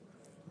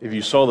If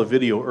you saw the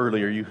video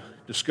earlier, you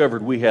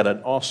discovered we had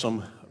an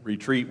awesome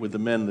retreat with the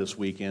men this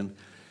weekend,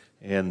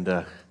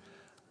 and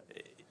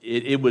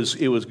it was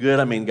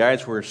good. I mean,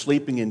 guys were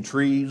sleeping in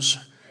trees,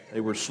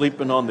 they were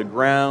sleeping on the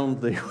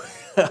ground,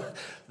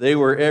 they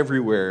were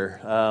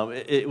everywhere.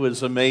 It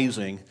was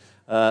amazing,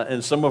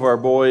 and some of our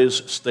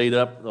boys stayed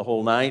up the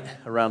whole night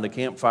around the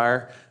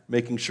campfire,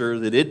 making sure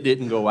that it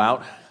didn't go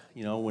out.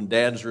 You know, when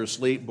dads are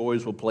asleep,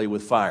 boys will play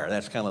with fire.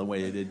 That's kind of the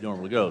way it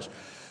normally goes.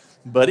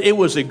 But it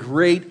was a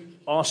great,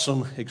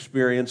 awesome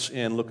experience,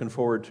 and looking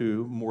forward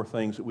to more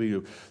things that we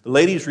do. The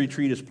ladies'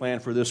 retreat is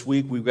planned for this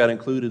week. We've got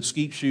included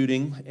skeet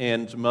shooting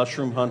and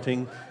mushroom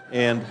hunting,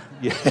 and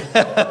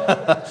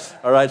yeah.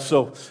 All right.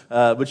 So,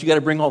 but you got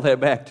to bring all that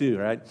back too,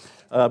 right?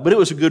 But it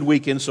was a good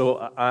weekend,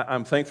 so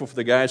I'm thankful for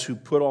the guys who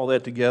put all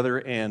that together.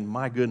 And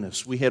my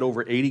goodness, we had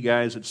over 80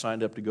 guys that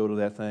signed up to go to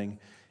that thing,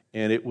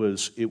 and it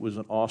was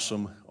an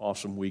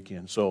awesome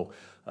weekend. So.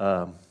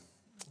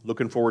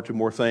 Looking forward to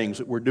more things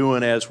that we're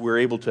doing as we're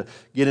able to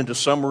get into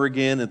summer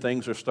again and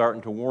things are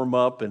starting to warm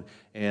up and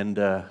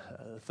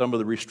some of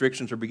the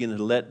restrictions are beginning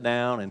to let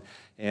down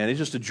and it's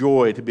just a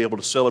joy to be able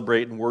to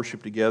celebrate and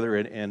worship together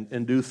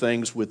and do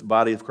things with the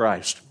body of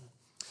Christ.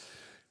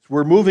 So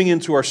we're moving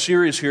into our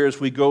series here as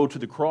we go to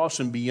the cross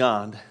and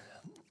beyond.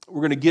 We're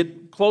going to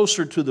get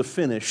closer to the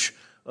finish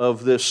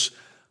of this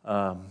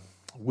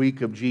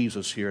week of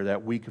Jesus here,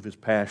 that week of His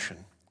Passion.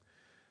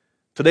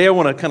 Today I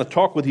want to kind of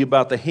talk with you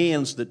about the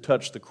hands that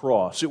touched the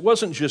cross. It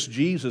wasn't just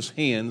Jesus'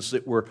 hands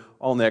that were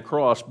on that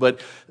cross,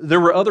 but there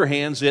were other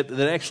hands that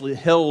actually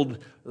held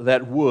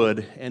that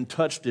wood and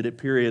touched it at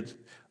periods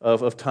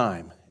of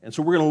time. And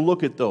so we're going to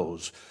look at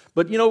those.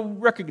 But,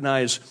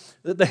 recognize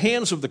that the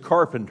hands of the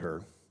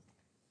carpenter,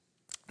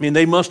 I mean,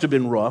 they must have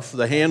been rough.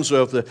 The hands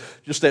of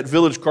just that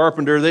village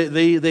carpenter,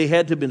 they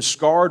had to have been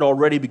scarred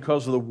already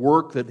because of the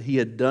work that he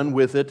had done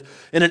with it.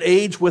 In an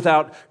age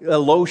without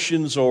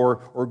lotions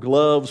or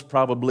gloves,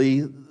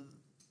 probably,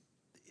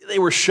 they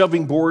were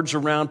shoving boards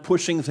around,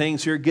 pushing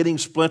things here, getting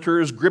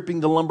splinters,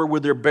 gripping the lumber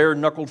with their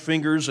bare-knuckled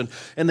fingers, and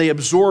they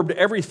absorbed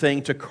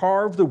everything to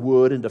carve the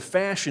wood and to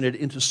fashion it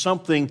into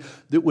something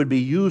that would be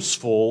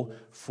useful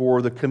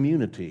for the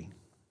community.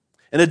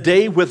 In a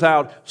day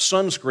without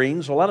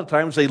sunscreens, a lot of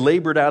times they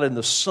labored out in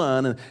the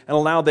sun and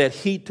allowed that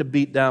heat to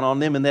beat down on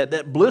them, and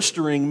that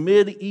blistering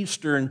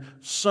mid-eastern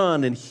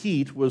sun and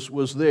heat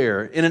was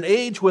there. In an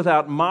age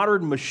without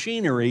modern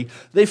machinery,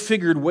 they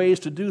figured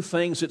ways to do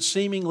things that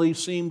seemingly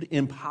seemed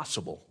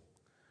impossible.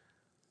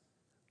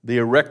 They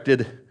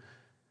erected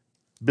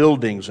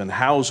buildings and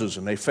houses,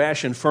 and they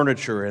fashioned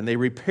furniture, and they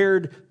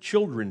repaired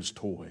children's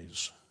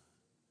toys.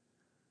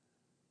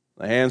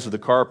 The hands of the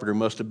carpenter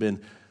must have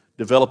been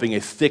developing a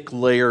thick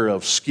layer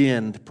of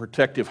skin,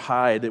 protective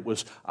hide that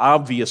was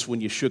obvious when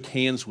you shook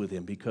hands with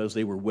him because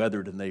they were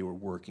weathered and they were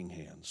working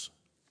hands.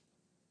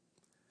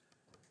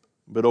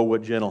 But oh,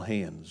 what gentle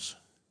hands,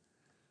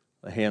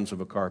 the hands of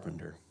a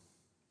carpenter.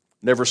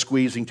 Never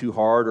squeezing too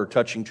hard or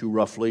touching too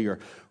roughly or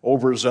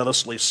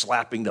overzealously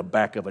slapping the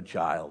back of a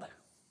child.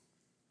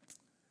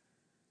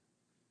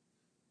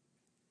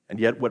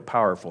 And yet, what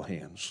powerful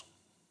hands.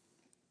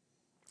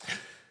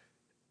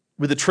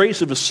 With the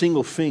trace of a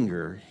single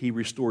finger, he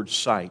restored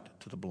sight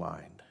to the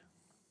blind.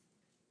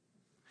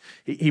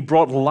 He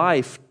brought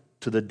life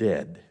to the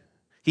dead.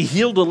 He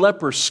healed a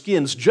leper's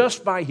skins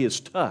just by his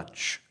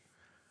touch.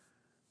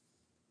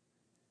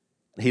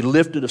 He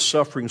lifted a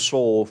suffering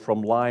soul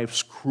from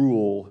life's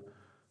cruel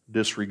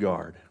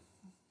disregard.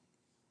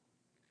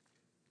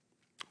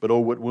 But oh,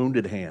 what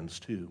wounded hands,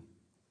 too.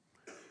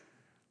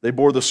 They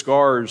bore the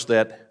scars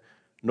that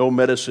no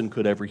medicine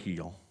could ever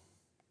heal.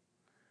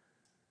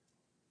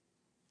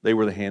 They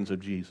were the hands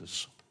of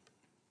Jesus.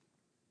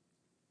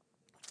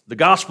 The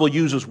gospel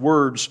uses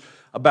words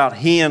about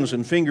hands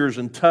and fingers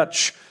and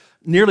touch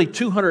nearly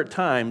 200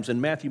 times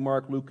in Matthew,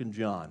 Mark, Luke, and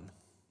John.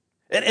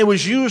 And it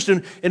was used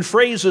in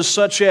phrases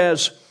such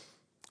as,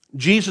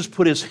 Jesus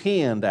put his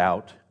hand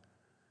out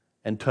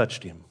and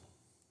touched him.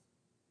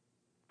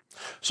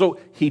 So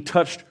he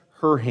touched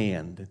her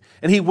hand,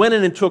 and he went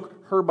in and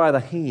took her by the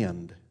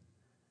hand.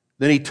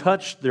 Then he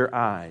touched their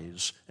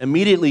eyes.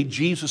 Immediately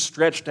Jesus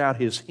stretched out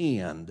his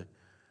hand.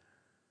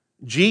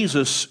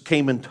 Jesus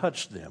came and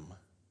touched them.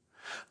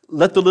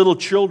 Let the little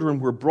children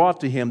were brought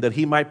to him that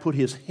he might put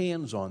his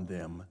hands on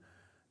them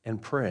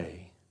and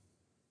pray.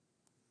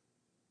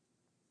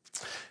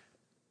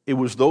 It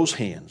was those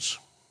hands,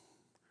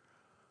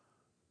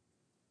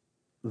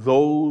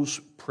 those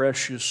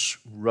precious,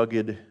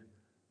 rugged,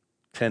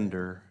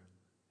 tender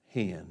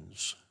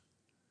hands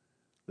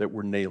that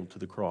were nailed to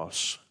the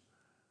cross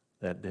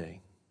that day.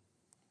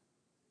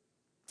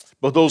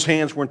 But those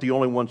hands weren't the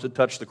only ones that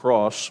touched the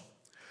cross.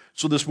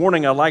 So this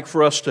morning I'd like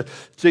for us to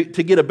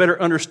get a better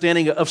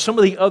understanding of some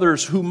of the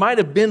others who might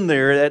have been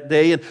there that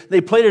day, and they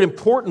played an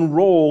important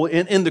role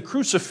in the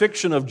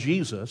crucifixion of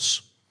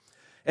Jesus.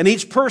 And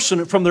each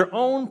person, from their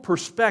own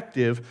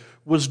perspective,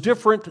 was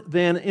different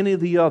than any of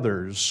the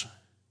others.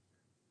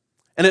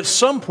 And at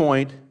some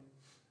point,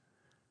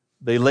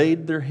 they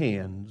laid their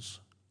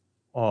hands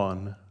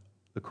on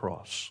the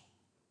cross.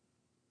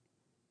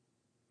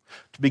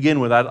 To begin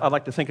with, I'd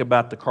like to think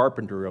about the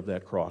carpenter of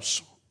that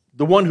cross,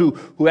 the one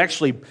who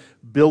actually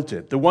built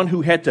it, the one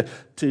who had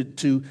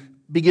to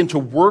begin to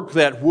work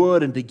that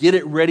wood and to get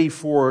it ready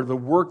for the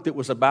work that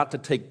was about to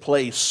take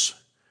place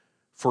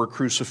for a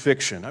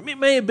crucifixion. I mean, it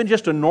may have been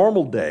just a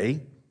normal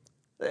day.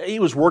 He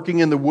was working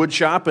in the wood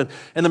shop, and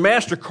the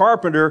master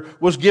carpenter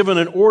was given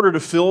an order to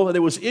fill, and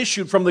it was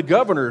issued from the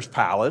governor's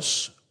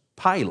palace,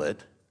 Pilate.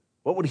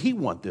 What would he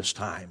want this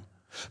time?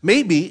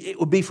 Maybe it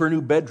would be for a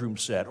new bedroom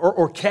set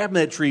or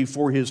cabinetry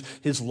for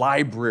his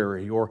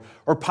library, or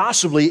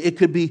possibly it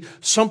could be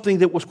something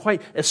that was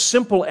quite as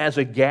simple as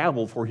a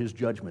gavel for his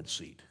judgment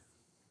seat.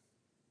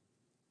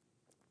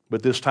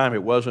 But this time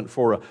it wasn't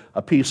for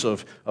a piece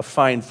of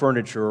fine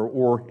furniture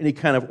or any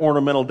kind of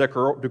ornamental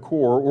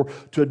decor or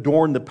to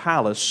adorn the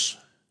palace.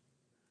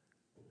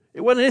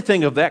 It wasn't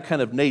anything of that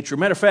kind of nature.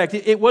 Matter of fact,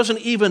 it wasn't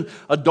even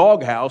a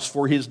doghouse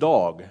for his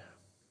dog.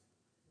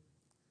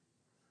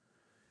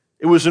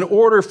 It was an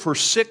order for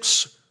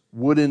 6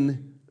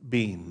 wooden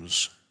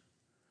beams,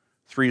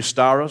 3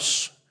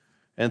 stauros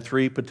and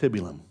 3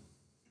 patibulum.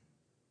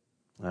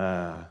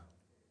 It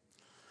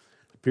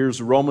appears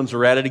the Romans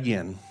are at it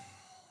again.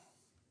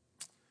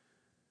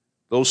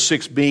 Those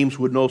 6 beams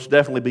would most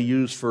definitely be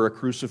used for a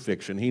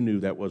crucifixion. He knew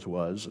that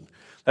was. And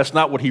that's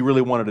not what he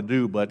really wanted to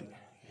do, but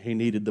he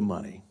needed the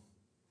money.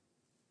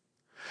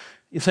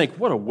 You think,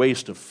 what a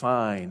waste of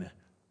fine,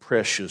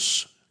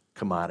 precious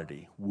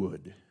commodity,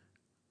 wood.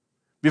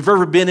 If you've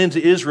ever been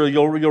into Israel,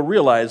 you'll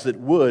realize that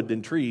wood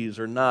and trees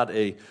are not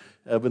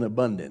of an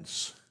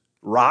abundance.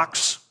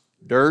 Rocks,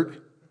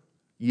 dirt,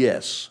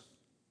 yes.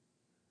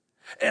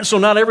 And so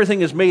not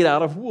everything is made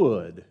out of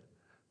wood.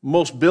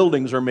 Most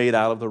buildings are made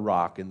out of the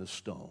rock and the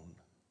stone.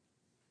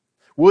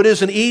 Wood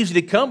isn't easy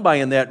to come by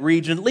in that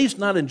region, at least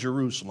not in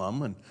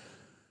Jerusalem.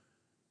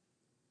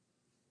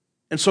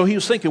 And so he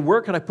was thinking,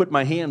 where can I put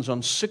my hands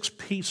on 6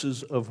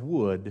 pieces of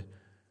wood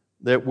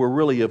that were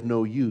really of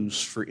no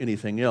use for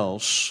anything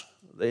else?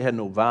 They had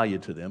no value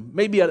to them.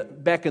 Maybe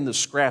back in the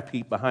scrap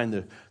heap behind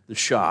the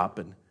shop,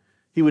 and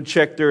he would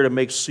check there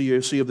to see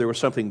if there was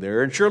something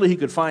there. And surely he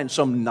could find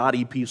some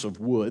knotty piece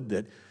of wood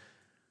that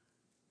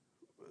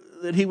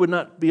he would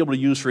not be able to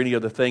use for any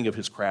other thing of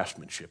his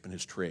craftsmanship and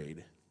his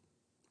trade.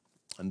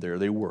 And there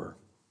they were,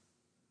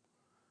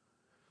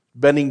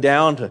 bending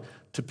down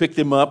to pick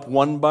them up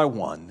one by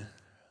one,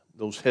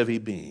 those heavy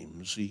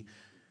beams.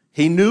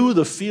 He knew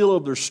the feel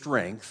of their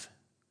strength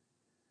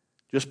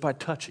just by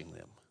touching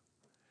them.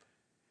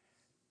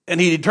 And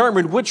he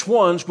determined which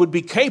ones would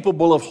be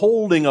capable of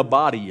holding a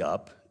body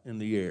up in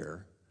the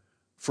air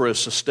for a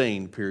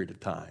sustained period of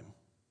time.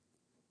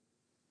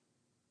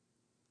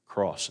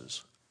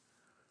 Crosses.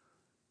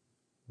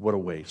 What a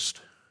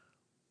waste.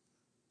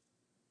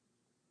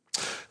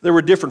 There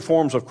were different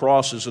forms of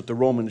crosses that the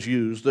Romans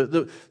used.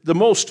 The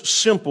most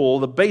simple,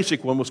 the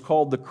basic one, was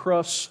called the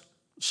crux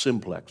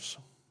simplex.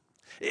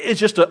 It's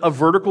just a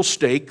vertical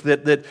stake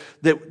that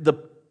the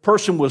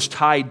person was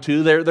tied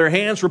to. Their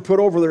hands were put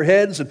over their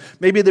heads, and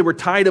maybe they were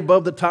tied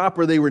above the top,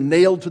 or they were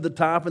nailed to the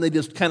top, and they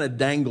just kind of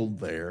dangled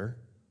there.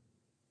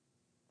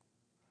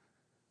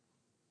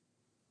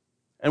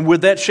 And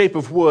with that shape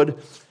of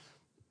wood,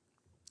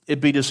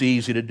 it'd be just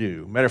easy to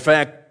do. Matter of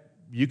fact,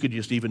 you could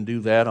just even do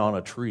that on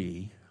a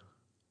tree,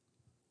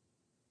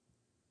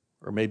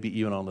 or maybe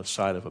even on the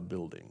side of a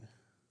building.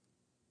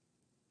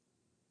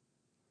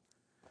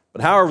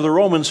 But however, the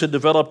Romans had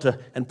developed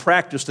and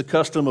practiced the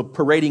custom of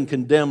parading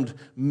condemned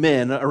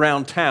men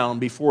around town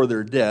before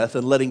their death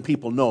and letting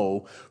people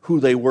know who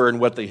they were and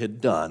what they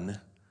had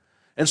done.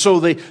 And so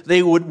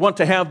they would want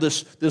to have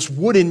this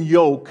wooden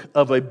yoke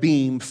of a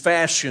beam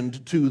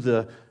fashioned to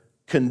the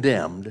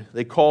condemned.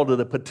 They called it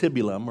a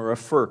patibulum or a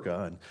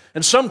furca.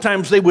 And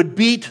sometimes they would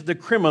beat the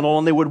criminal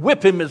and they would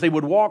whip him as they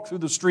would walk through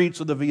the streets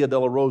of the Via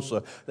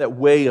Dolorosa, that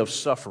way of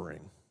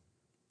suffering.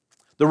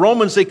 The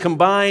Romans, they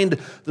combined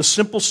the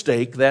simple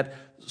stake, that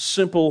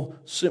simple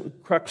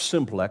crux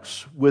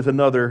simplex, with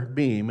another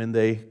beam, and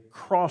they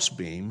cross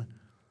beam.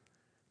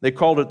 They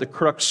called it the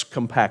crux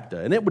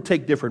compacta, and it would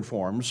take different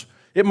forms.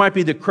 It might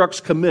be the crux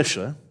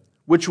commissa,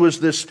 which was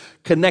this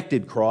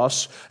connected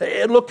cross.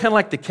 It looked kind of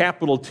like the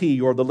capital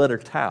T or the letter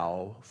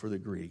tau for the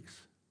Greeks.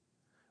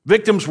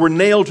 Victims were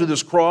nailed to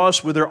this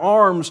cross with their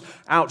arms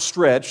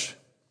outstretched,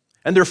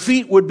 and their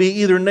feet would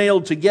be either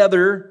nailed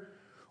together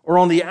or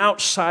on the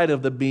outside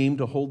of the beam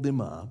to hold them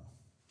up.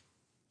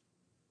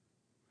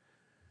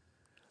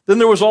 Then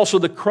there was also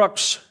the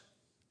crux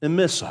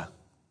emissa,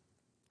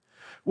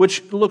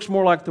 which looks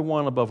more like the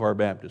one above our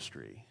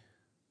baptistry.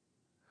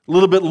 A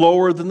little bit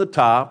lower than the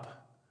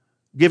top,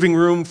 giving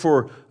room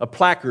for a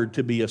placard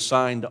to be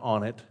assigned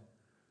on it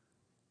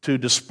to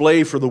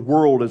display for the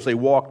world as they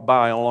walked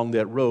by along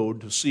that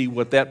road to see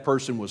what that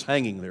person was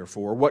hanging there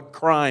for, what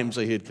crimes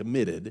they had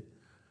committed,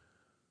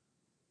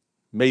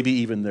 maybe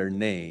even their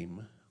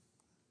name.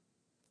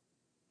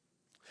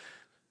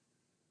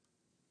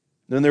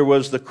 Then there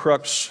was the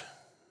crux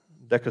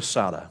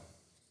decussata.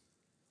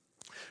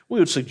 We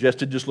would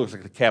suggest it just looks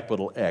like a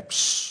capital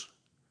X,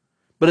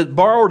 but it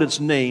borrowed its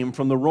name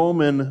from the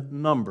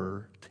Roman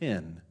number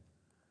 10.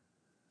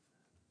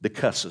 the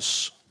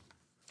cussus.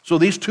 So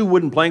these two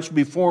wooden planks would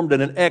be formed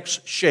in an X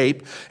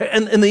shape,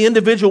 and the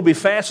individual would be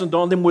fastened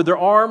on them with their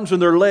arms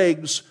and their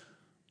legs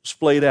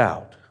splayed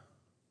out.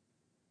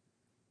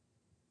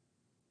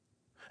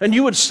 And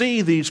you would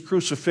see these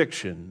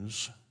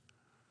crucifixions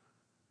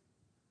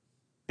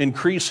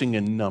increasing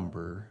in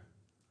number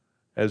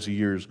as the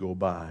years go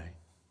by.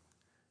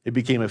 It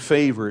became a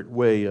favorite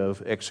way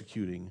of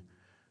executing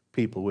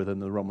people within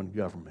the Roman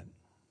government.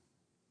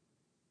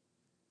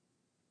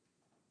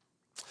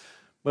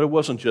 But it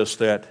wasn't just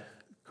that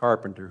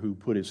carpenter who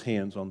put his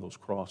hands on those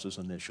crosses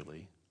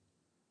initially.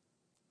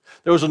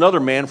 There was another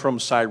man from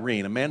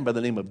Cyrene, a man by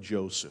the name of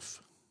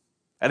Joseph.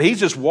 And he's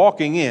just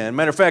walking in.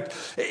 Matter of fact,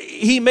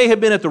 he may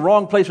have been at the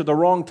wrong place at the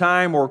wrong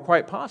time, or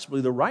quite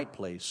possibly the right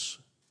place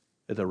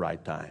at the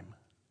right time.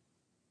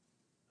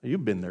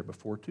 You've been there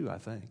before too, I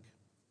think.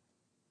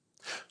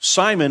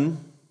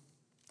 Simon,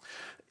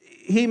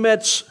 he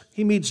meets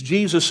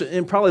Jesus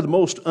in probably the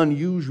most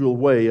unusual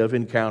way of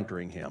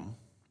encountering him.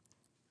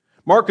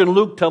 Mark and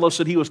Luke tell us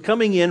that he was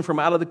coming in from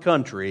out of the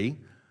country,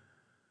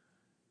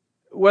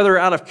 whether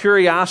out of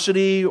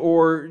curiosity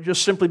or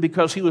just simply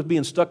because he was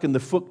being stuck in the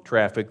foot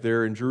traffic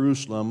there in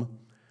Jerusalem.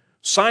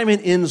 Simon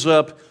ends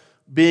up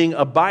being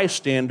a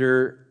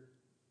bystander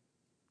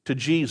to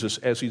Jesus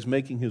as he's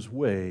making his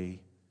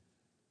way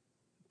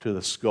to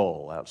the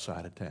skull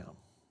outside of town,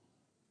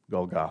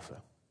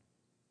 Golgotha.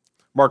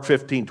 Mark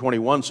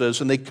 15:21 says,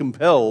 "And they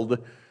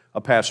compelled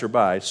a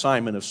passerby,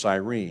 Simon of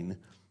Cyrene,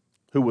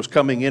 who was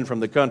coming in from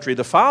the country,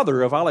 the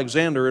father of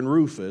Alexander and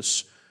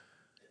Rufus,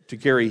 to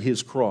carry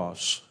his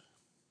cross."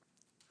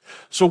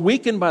 So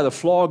weakened by the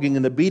flogging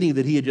and the beating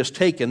that he had just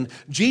taken,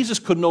 Jesus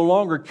could no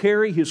longer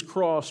carry his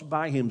cross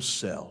by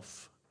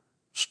himself.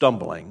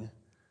 Stumbling,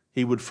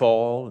 he would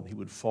fall and he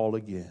would fall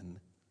again.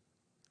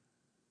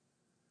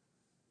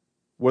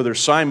 Whether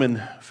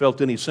Simon felt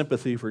any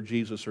sympathy for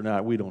Jesus or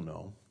not, we don't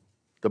know.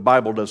 The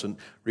Bible doesn't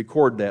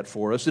record that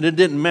for us, and it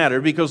didn't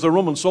matter because the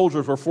Roman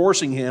soldiers were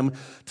forcing him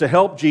to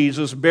help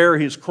Jesus bear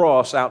his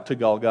cross out to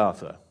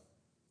Golgotha.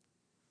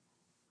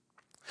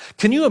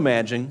 Can you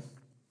imagine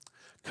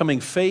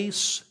coming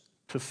face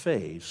to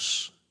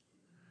face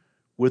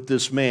with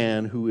this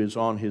man who is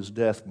on his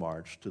death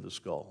march to the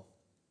skull?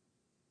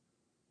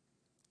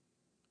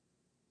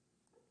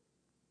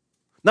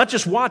 Not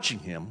just watching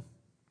him,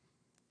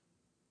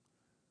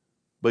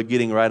 but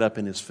getting right up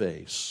in his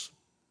face,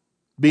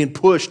 being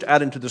pushed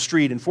out into the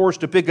street and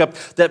forced to pick up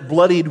that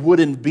bloodied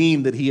wooden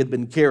beam that he had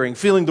been carrying,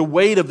 feeling the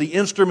weight of the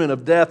instrument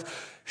of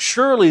death.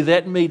 Surely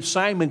that made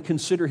Simon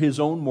consider his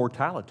own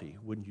mortality,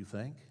 wouldn't you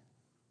think?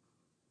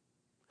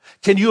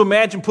 Can you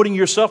imagine putting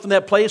yourself in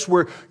that place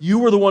where you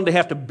were the one to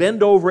have to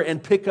bend over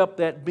and pick up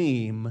that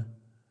beam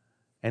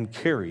and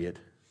carry it?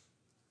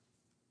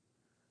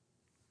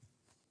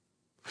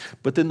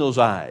 But then those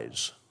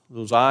eyes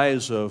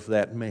of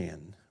that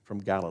man from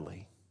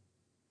Galilee,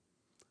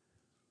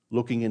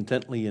 looking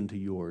intently into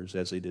yours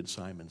as they did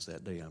Simon's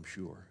that day, I'm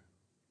sure.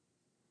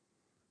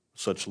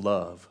 Such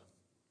love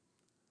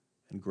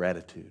and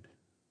gratitude.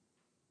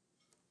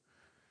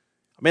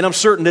 I mean, I'm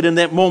certain that in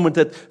that moment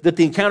that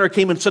the encounter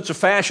came in such a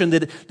fashion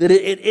that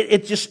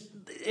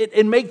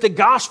it made the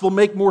gospel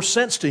make more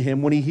sense to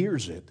him when he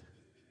hears it.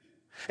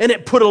 And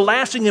it put a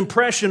lasting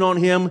impression on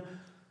him.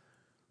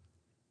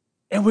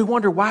 And we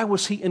wonder, why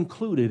was he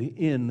included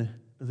in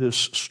this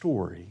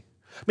story?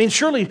 I mean,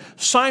 surely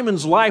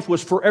Simon's life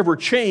was forever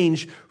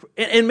changed,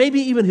 and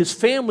maybe even his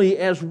family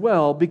as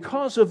well,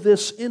 because of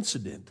this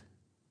incident.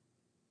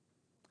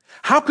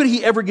 How could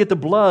he ever get the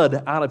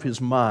blood out of his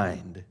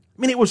mind?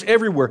 I mean, it was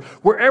everywhere.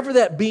 Wherever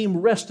that beam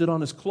rested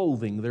on his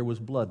clothing, there was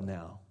blood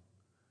now.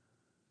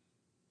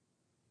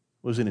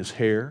 It was in his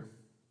hair.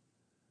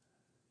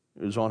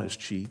 It was on his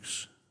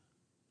cheeks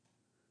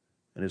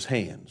and his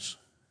hands.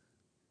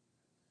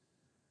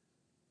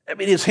 I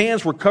mean, his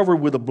hands were covered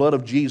with the blood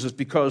of Jesus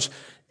because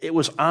it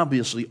was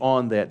obviously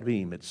on that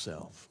beam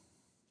itself.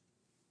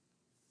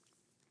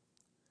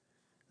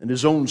 And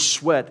his own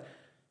sweat,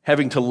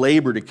 having to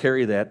labor to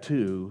carry that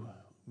too,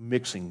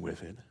 mixing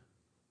with it.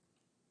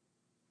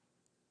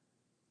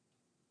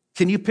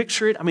 Can you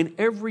picture it? I mean,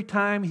 every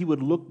time he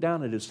would look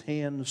down at his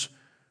hands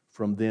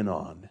from then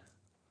on,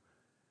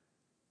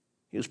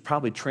 he was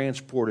probably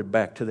transported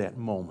back to that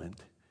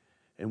moment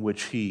in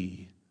which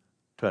he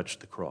touched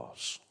the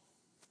cross.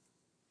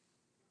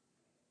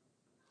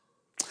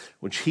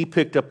 Which he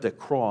picked up that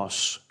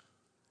cross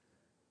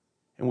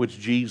in which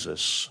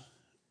Jesus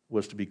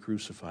was to be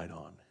crucified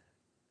on.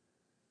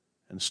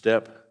 And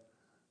step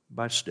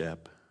by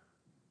step,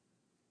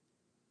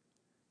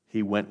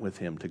 he went with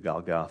him to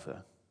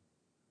Golgotha,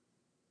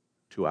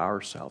 to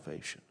our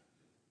salvation.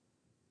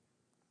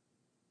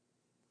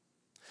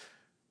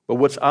 But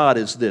what's odd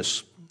is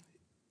this.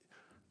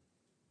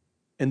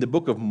 In the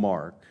book of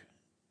Mark,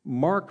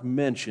 Mark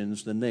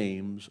mentions the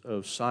names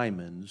of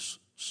Simon's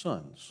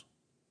sons.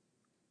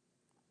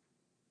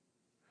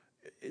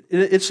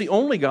 It's the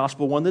only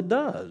gospel one that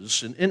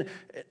does. And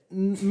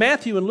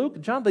Matthew and Luke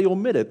and John, they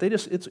omit it.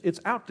 It's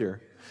out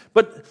there.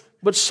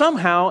 But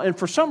somehow, and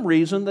for some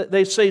reason,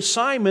 they say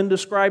Simon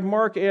described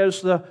Mark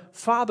as the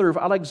father of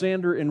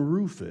Alexander and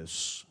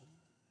Rufus.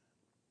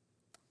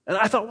 And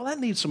I thought, well, that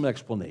needs some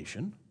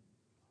explanation.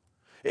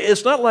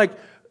 It's not like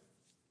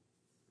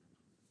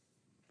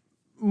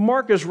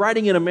Mark is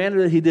writing in a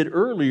manner that he did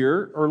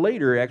earlier, or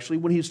later actually,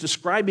 when he's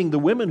describing the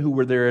women who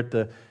were there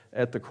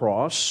at the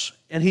cross,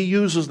 and he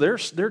uses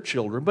their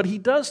children, but he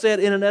does that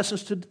in an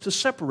essence to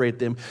separate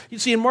them. You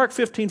see, in Mark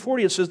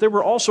 15:40, it says, there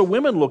were also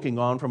women looking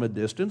on from a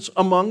distance.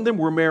 Among them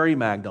were Mary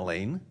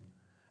Magdalene,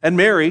 and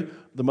Mary,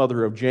 the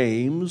mother of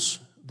James,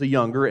 the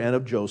younger, and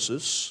of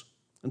Joseph,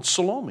 and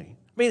Salome.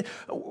 I mean,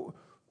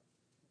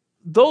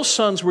 those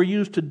sons were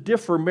used to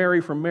differ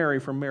Mary from Mary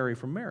from Mary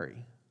from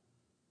Mary.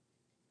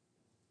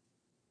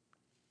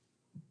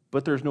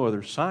 But there's no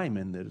other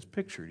Simon that is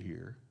pictured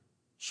here.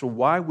 So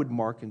why would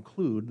Mark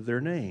include their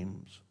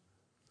names?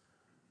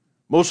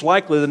 Most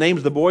likely the names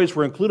of the boys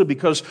were included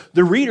because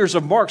the readers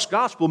of Mark's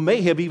gospel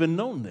may have even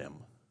known them.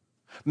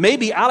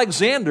 Maybe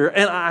Alexander,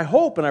 and I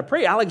hope and I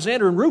pray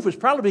Alexander and Rufus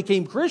probably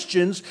became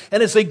Christians,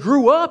 and as they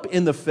grew up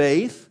in the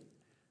faith,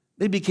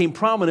 they became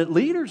prominent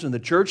leaders in the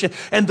church,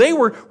 and they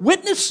were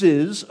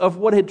witnesses of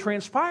what had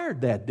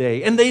transpired that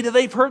day. And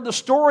they've heard the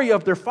story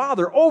of their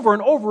father over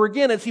and over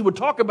again as he would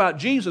talk about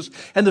Jesus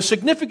and the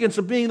significance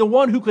of being the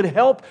one who could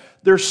help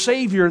their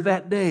Savior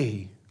that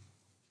day.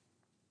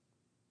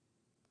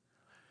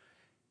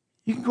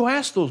 You can go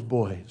ask those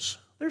boys.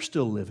 They're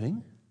still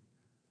living.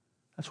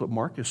 That's what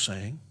Mark is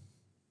saying.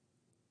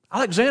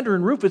 Alexander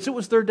and Rufus, it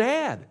was their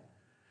dad.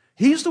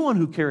 He's the one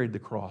who carried the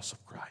cross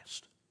of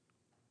Christ.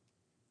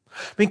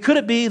 I mean, could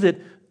it be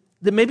that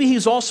maybe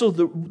he's also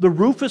the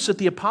Rufus that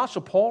the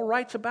Apostle Paul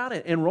writes about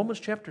it in Romans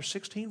chapter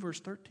 16, verse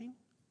 13?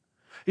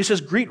 He says,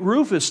 greet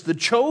Rufus, the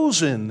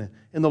chosen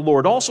in the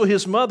Lord, also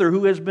his mother,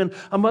 who has been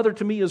a mother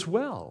to me as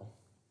well.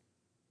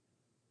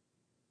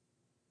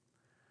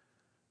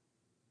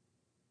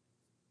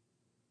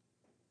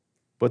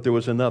 But there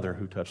was another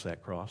who touched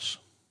that cross.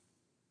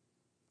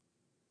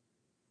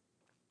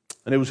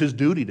 And it was his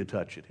duty to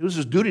touch it. It was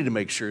his duty to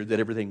make sure that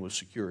everything was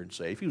secure and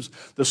safe. He was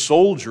the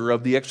soldier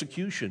of the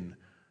execution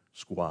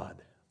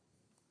squad.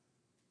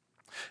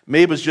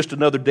 Maybe it was just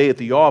another day at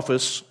the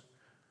office.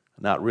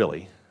 Not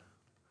really.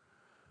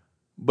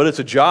 But it's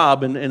a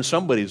job, and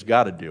somebody's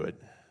got to do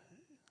it.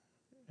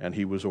 And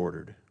he was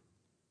ordered.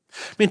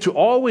 I mean, to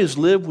always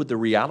live with the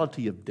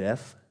reality of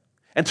death,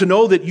 and to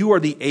know that you are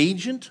the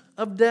agent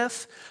of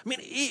death, I mean,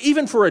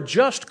 even for a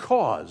just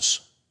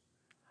cause,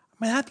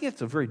 I mean, I think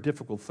it's a very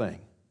difficult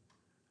thing.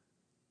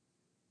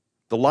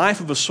 The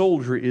life of a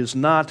soldier is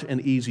not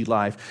an easy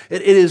life.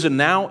 It is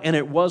now, and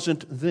it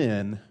wasn't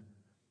then,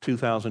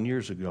 2,000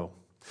 years ago.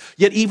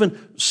 Yet even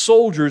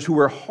soldiers who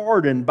were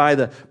hardened by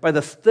the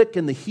thick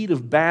and the heat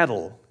of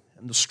battle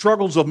and the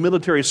struggles of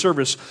military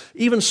service,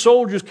 even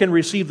soldiers can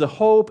receive the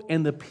hope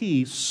and the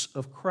peace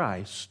of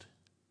Christ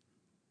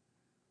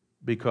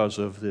because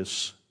of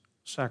this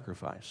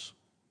sacrifice.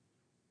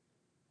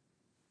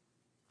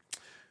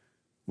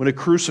 When a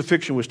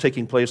crucifixion was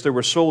taking place, there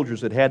were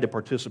soldiers that had to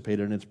participate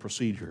in its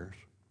procedures.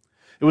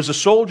 It was the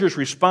soldier's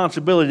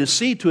responsibility to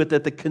see to it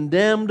that the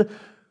condemned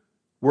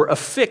were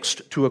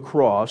affixed to a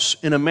cross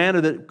in a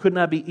manner that could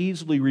not be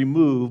easily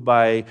removed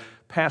by a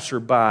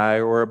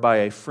passerby or by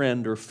a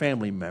friend or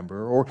family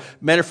member, or,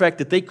 matter of fact,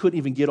 that they couldn't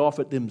even get off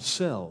it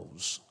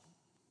themselves.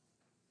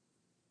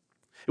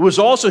 It was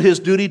also his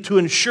duty to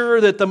ensure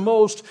that the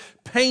most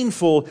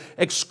painful,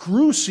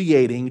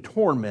 excruciating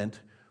torment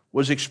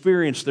was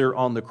experienced there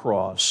on the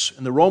cross.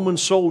 And the Roman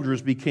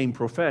soldiers became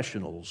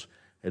professionals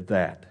at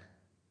that.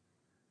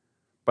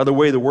 By the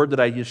way, the word that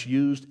I just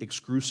used,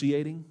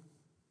 excruciating,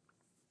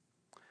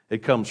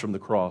 it comes from the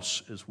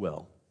cross as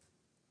well.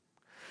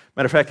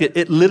 Matter of fact,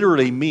 it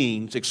literally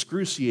means,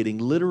 excruciating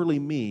literally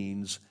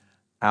means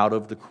out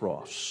of the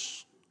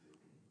cross.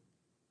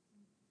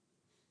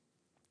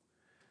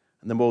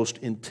 And the most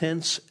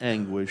intense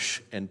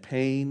anguish and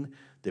pain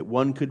that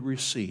one could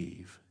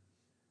receive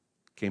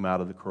came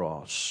out of the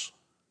cross.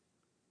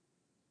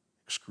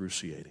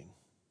 Excruciating.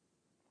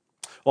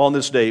 Well, on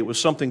this day, it was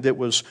something that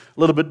was a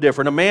little bit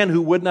different. A man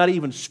who would not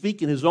even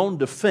speak in his own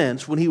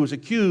defense when he was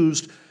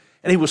accused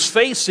and he was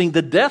facing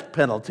the death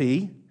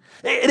penalty.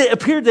 It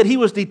appeared that he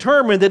was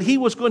determined that he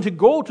was going to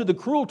go to the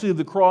cruelty of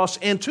the cross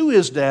and to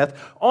his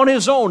death on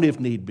his own if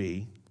need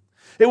be.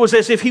 It was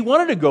as if he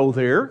wanted to go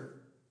there,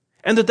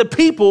 and that the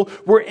people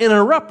were in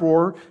an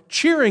uproar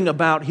cheering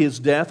about his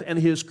death and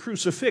his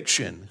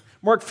crucifixion.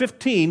 Mark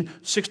 15,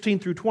 16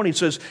 through 20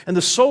 says, and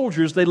the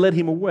soldiers, they led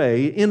him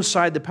away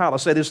inside the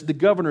palace, that is the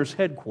governor's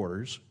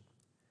headquarters,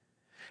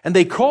 and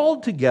they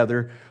called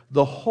together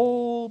the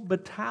whole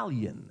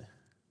battalion.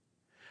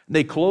 And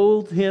they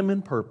clothed him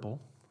in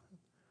purple.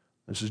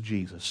 This is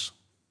Jesus.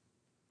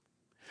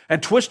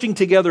 And twisting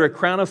together a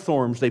crown of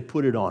thorns, they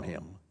put it on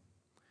him.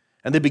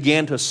 And they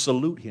began to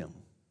salute him.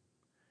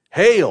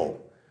 Hail,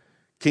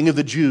 King of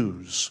the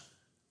Jews.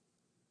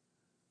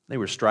 They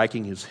were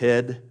striking his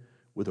head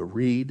with a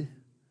reed,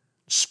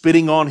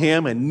 spitting on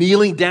him and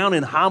kneeling down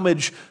in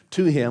homage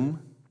to him.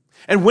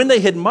 And when they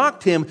had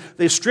mocked him,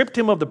 they stripped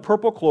him of the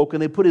purple cloak,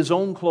 and they put his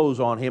own clothes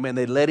on him, and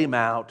they led him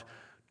out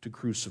to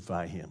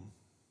crucify him.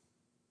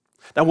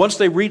 Now, once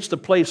they reached the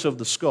place of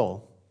the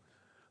skull,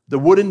 the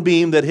wooden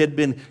beam that had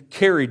been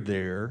carried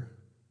there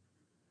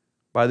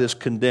by this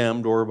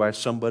condemned or by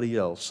somebody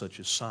else, such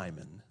as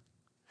Simon,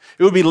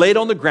 it would be laid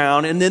on the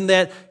ground, and then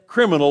that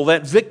criminal,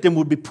 that victim,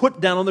 would be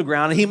put down on the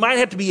ground, and he might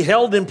have to be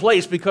held in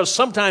place because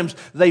sometimes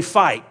they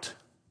fight.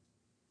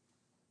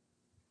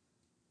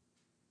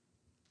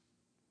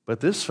 But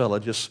this fella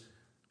just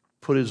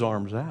put his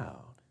arms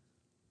out,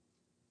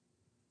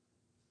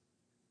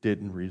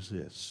 didn't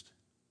resist.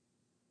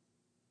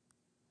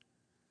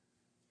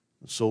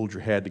 The soldier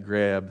had to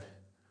grab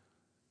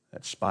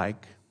that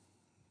spike,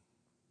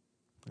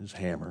 his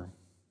hammer.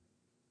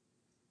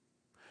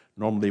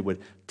 Normally they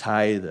would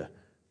tie the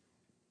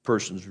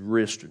person's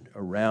wrist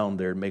around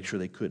there and make sure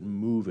they couldn't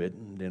move it,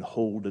 and then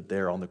hold it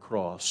there on the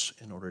cross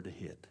in order to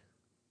hit.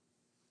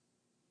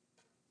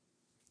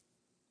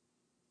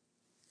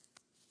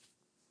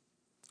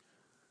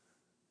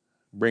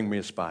 Bring me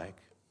a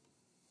spike.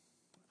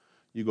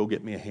 You go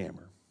get me a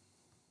hammer.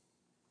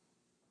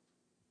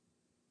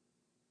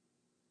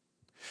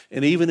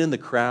 And even in the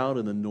crowd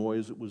and the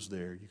noise that was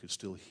there, you could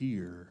still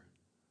hear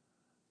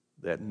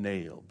that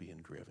nail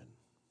being driven.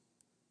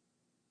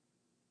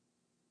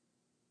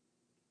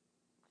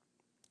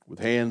 With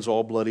hands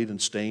all bloodied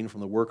and stained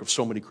from the work of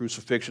so many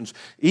crucifixions,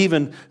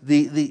 even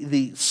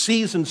the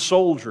seasoned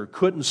soldier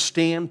couldn't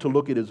stand to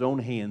look at his own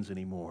hands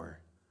anymore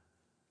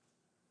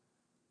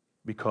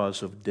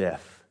because of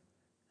death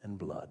and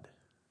blood.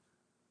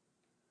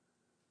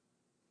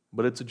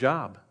 But it's a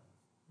job.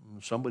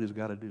 Somebody's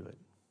got to do it.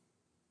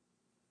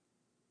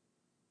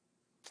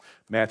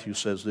 Matthew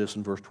says this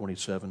in verse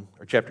 27,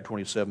 or chapter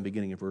 27,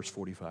 beginning in verse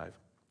 45.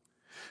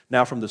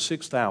 Now from the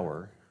 6th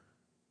hour,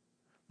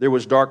 there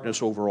was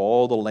darkness over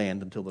all the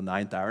land until the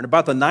 9th hour. And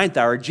about the 9th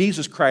hour,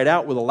 Jesus cried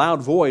out with a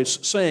loud voice,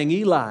 saying,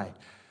 Eli,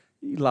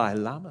 Eli,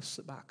 lama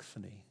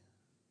sabachthani.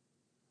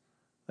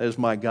 That is,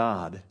 my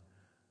God,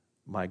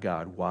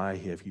 why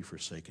have you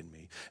forsaken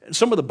me? And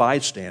some of the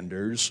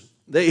bystanders,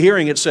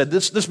 hearing it, said,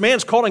 this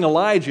man's calling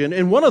Elijah.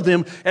 And one of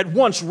them at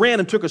once ran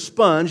and took a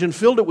sponge and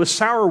filled it with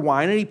sour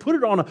wine, and he put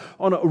it on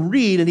a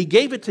reed, and he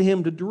gave it to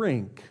him to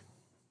drink.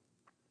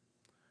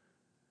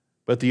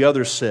 But the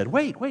others said,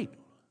 wait.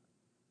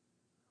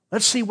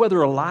 Let's see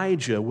whether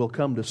Elijah will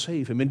come to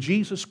save him. And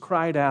Jesus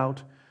cried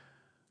out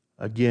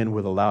again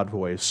with a loud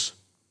voice,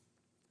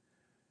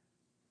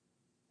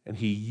 and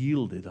he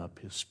yielded up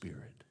his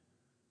spirit.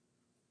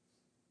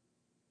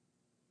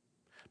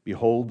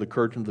 Behold, the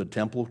curtain of the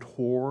temple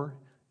tore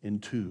in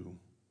two,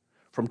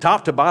 from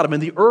top to bottom,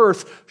 and the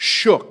earth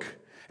shook.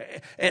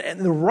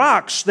 And the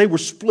rocks, they were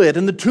split,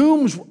 and the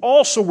tombs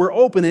also were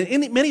open,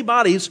 and many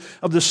bodies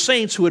of the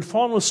saints who had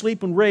fallen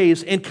asleep and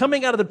raised, and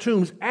coming out of the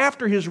tombs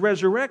after his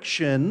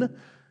resurrection,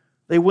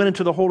 they went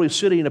into the holy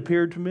city and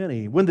appeared to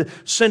many. When the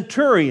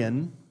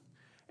centurion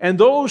and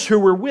those who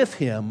were with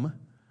him,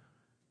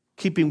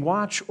 keeping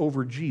watch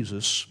over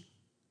Jesus,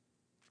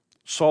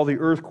 saw the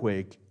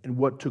earthquake and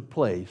what took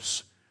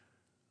place,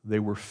 they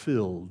were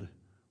filled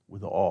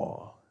with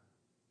awe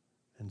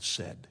and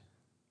said,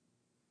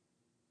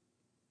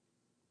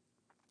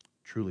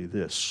 truly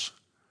this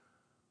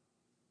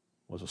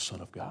was a Son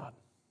of God.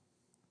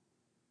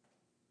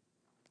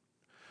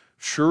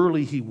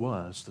 Surely he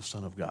was the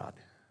Son of God.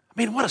 I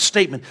mean, what a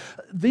statement.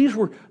 These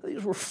were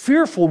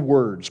fearful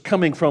words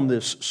coming from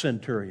this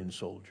centurion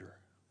soldier.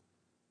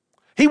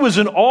 He was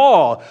in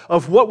awe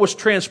of what was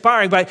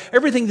transpiring by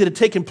everything that had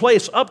taken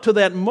place up to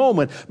that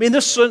moment. I mean,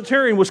 this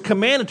centurion was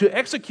commanded to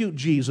execute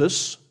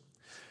Jesus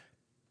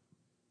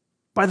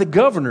by the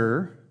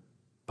governor,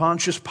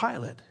 Pontius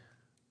Pilate.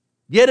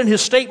 Yet in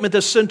his statement,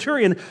 the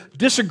centurion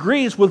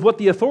disagrees with what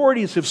the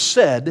authorities have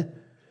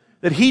said,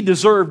 that he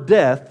deserved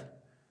death,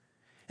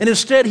 and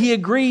instead he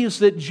agrees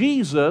that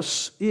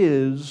Jesus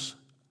is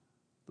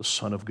the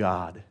Son of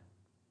God.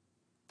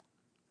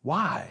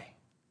 Why?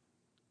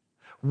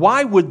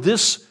 Why would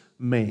this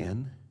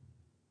man,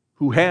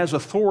 who has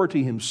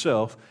authority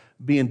himself,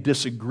 be in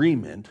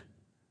disagreement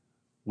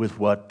with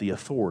what the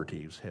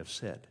authorities have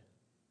said?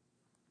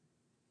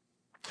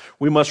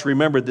 We must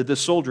remember that this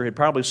soldier had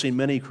probably seen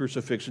many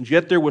crucifixions,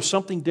 yet there was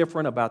something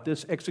different about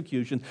this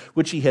execution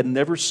which he had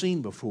never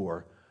seen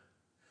before.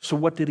 So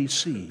what did he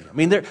see? I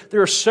mean,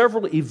 there are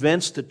several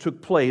events that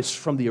took place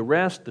from the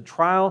arrest, the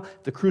trial,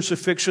 the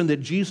crucifixion, that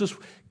Jesus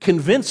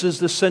convinces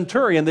the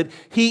centurion that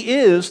he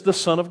is the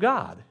Son of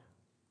God.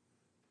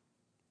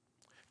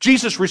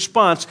 Jesus'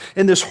 response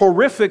in this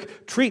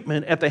horrific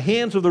treatment at the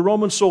hands of the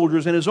Roman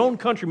soldiers and his own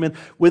countrymen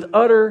with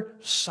utter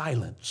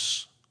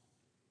silence.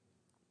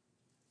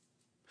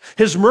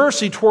 His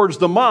mercy towards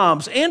the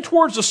mobs and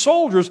towards the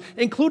soldiers,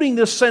 including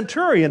this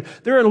centurion.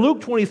 There in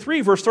Luke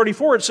 23, verse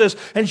 34, it says,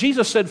 and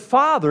Jesus said,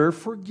 Father,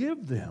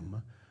 forgive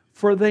them,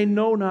 for they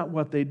know not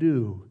what they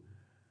do.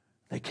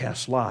 They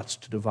cast lots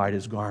to divide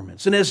his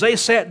garments. And as they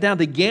sat down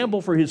to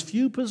gamble for his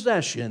few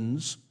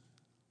possessions,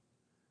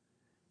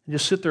 and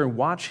just sit there and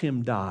watch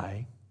him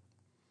die,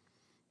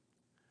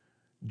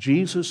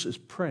 Jesus is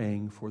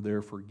praying for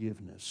their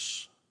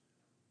forgiveness.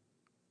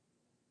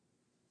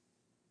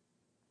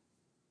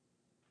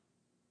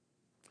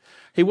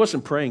 He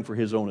wasn't praying for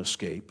his own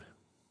escape.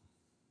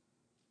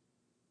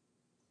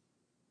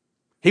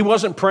 He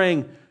wasn't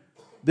praying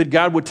that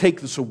God would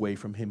take this away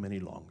from him any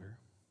longer.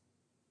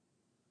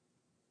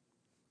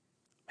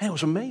 Man, it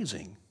was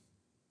amazing.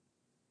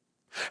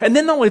 And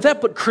then not only that,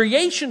 but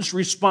creation's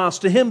response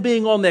to him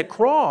being on that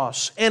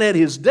cross and at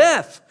his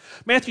death.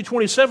 Matthew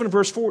 27,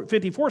 verse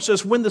 54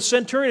 says, when the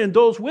centurion and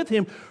those with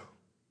him,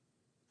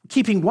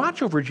 keeping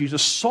watch over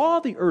Jesus, saw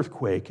the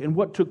earthquake and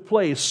what took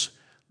place,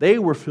 they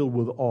were filled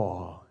with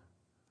awe.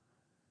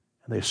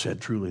 And they said,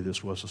 truly,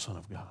 this was the Son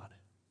of God.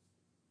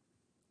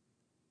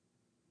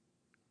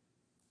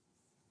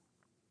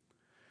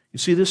 You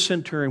see, this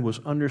centurion was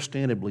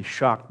understandably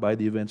shocked by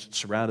the events that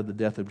surrounded the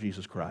death of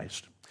Jesus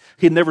Christ.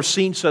 He had never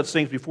seen such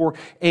things before,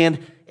 and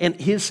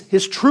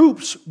his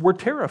troops were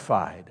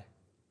terrified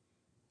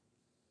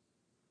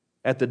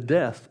at the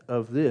death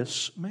of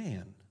this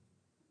man.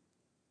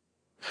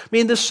 I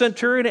mean, this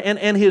centurion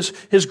and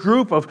his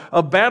group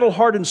of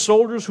battle-hardened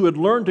soldiers who had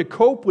learned to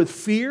cope with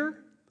fear,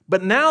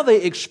 but now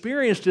they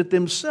experienced it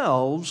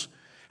themselves,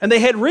 and they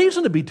had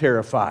reason to be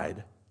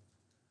terrified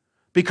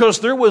because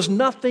there was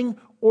nothing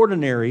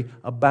ordinary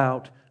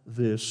about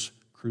this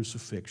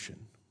crucifixion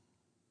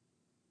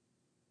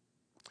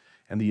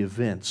and the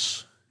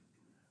events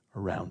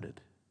around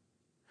it.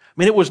 I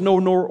mean, it was no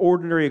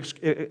ordinary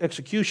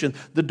execution.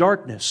 The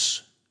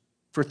darkness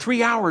for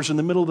 3 hours in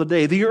the middle of the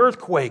day, the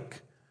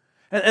earthquake,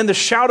 and the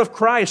shout of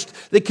Christ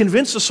that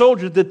convinced the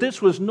soldiers that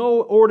this was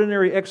no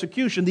ordinary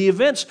execution. The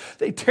events,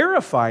 they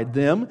terrified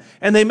them,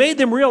 and they made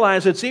them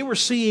realize that they were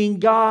seeing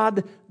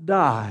God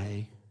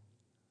die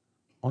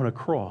on a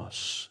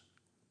cross.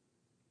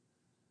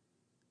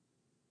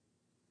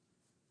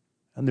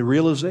 And the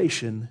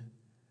realization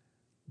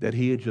that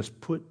he had just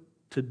put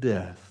to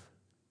death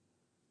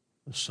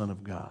the Son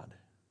of God.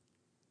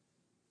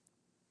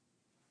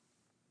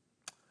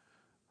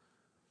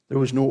 There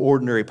was no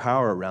ordinary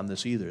power around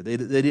this either. They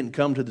didn't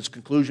come to this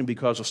conclusion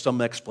because of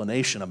some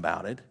explanation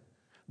about it.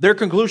 Their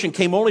conclusion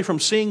came only from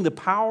seeing the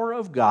power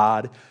of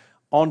God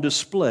on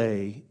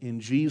display in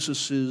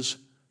Jesus'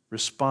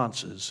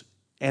 responses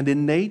and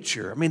in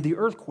nature. I mean, the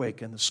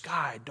earthquake and the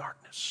sky,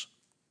 darkness.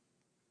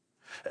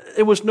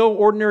 It was no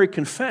ordinary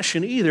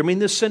confession either. I mean,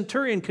 this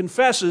centurion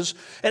confesses,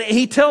 and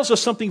he tells us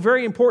something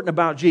very important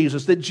about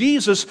Jesus, that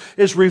Jesus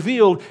is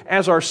revealed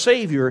as our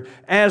Savior,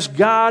 as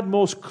God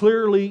most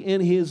clearly in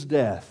his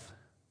death.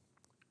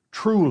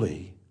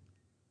 Truly,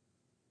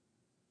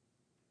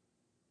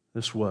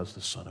 this was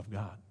the Son of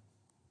God.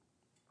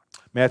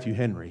 Matthew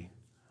Henry,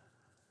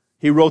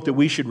 he wrote that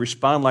we should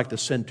respond like the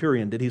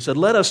centurion did. He said,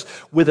 let us,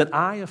 with an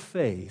eye of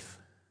faith,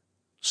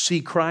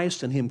 see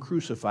Christ and him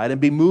crucified and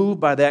be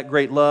moved by that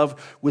great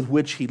love with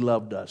which he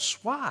loved us.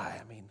 Why?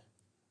 I mean,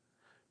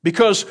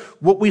 because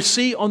what we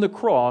see on the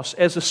cross,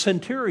 as the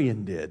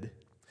centurion did,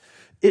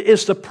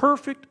 is the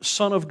perfect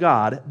Son of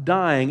God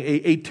dying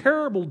a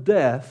terrible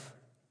death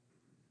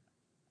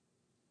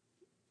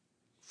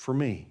for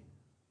me,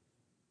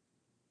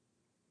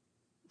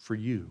 for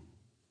you.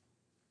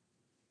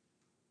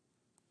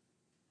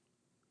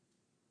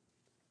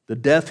 The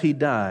death he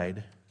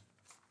died,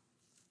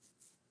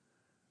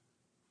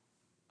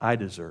 I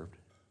deserved.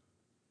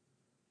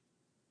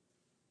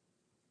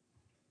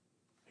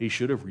 He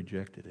should have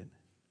rejected it.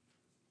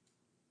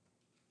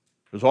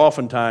 Because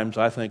oftentimes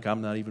I think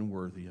I'm not even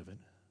worthy of it.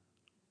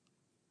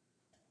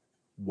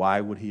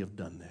 Why would he have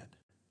done that?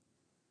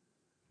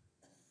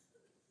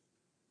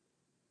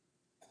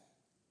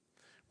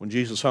 When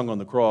Jesus hung on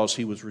the cross,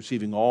 he was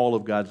receiving all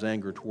of God's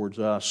anger towards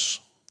us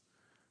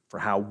for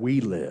how we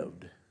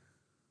lived,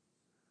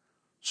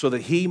 so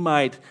that he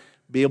might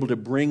be able to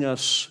bring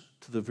us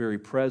to the very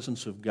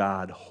presence of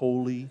God,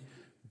 holy,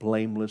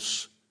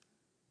 blameless,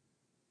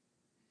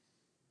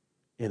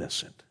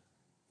 innocent.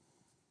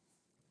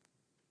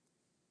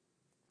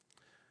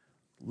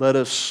 Let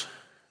us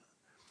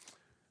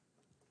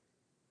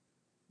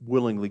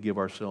willingly give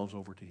ourselves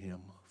over to him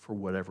for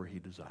whatever he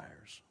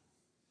desires.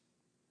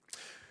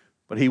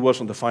 But he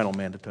wasn't the final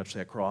man to touch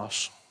that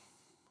cross.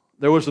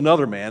 There was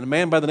another man, a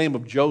man by the name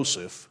of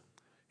Joseph.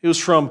 He was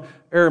from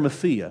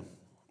Arimathea.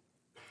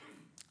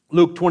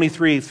 Luke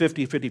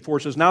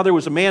 23:50-54 says, now there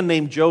was a man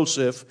named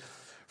Joseph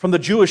from the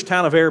Jewish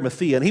town of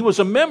Arimathea, and he was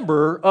a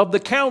member of the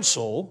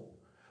council,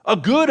 a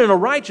good and a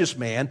righteous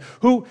man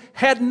who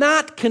had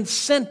not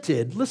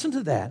consented, listen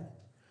to that,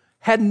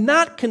 had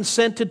not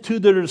consented to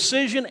their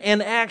decision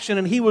and action,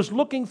 and he was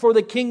looking for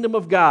the kingdom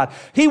of God.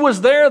 He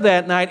was there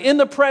that night in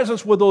the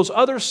presence with those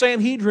other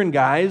Sanhedrin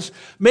guys,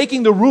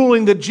 making the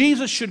ruling that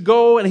Jesus should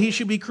go and he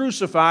should be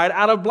crucified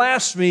out of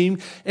blasphemy.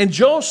 And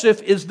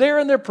Joseph is there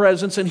in their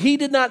presence, and he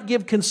did not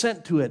give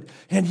consent to it.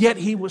 And yet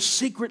he was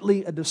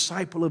secretly a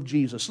disciple of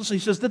Jesus. Listen, he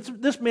says,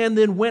 this man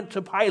then went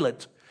to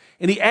Pilate,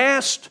 and he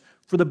asked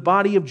for the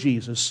body of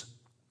Jesus,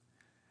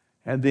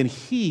 and then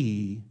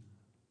he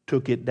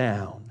took it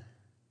down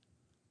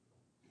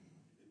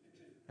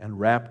and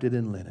wrapped it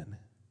in linen,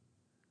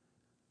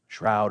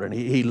 shroud, and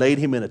he laid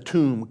him in a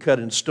tomb cut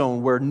in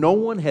stone where no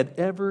one had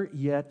ever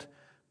yet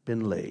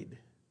been laid.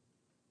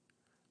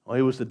 Well,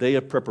 it was the day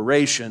of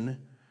preparation,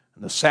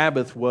 and the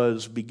Sabbath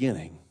was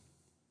beginning.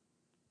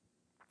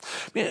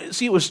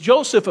 See, it was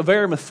Joseph of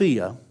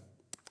Arimathea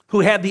who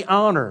had the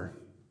honor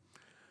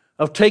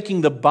of taking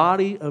the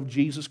body of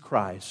Jesus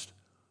Christ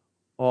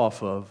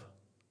off of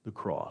the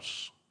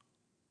cross.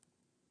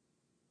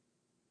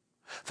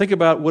 Think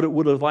about what it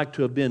would have liked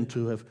to have been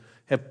to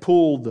have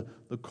pulled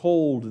the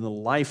cold and the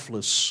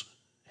lifeless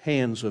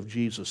hands of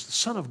Jesus, the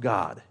Son of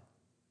God,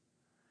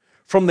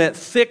 from that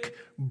thick,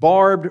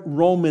 barbed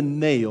Roman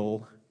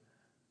nail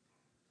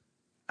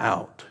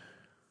out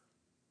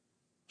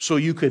so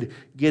you could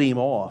get him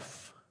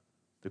off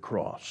the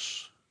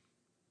cross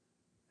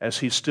as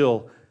he's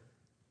still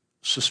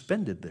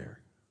suspended there.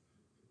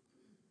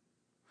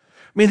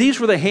 I mean, these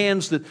were the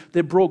hands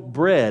that broke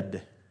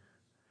bread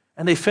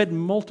and they fed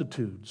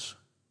multitudes.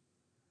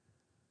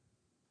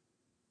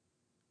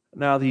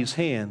 Now these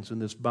hands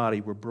and this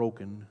body were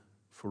broken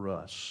for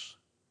us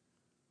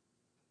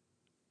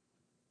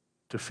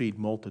to feed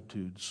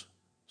multitudes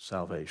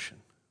salvation.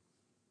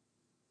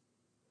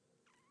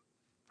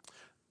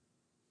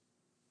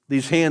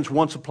 These hands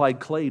once applied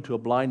clay to a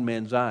blind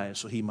man's eyes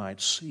so he might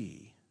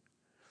see.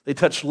 They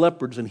touched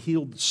lepers and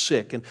healed the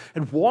sick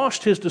and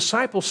washed his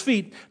disciples'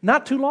 feet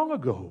not too long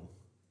ago.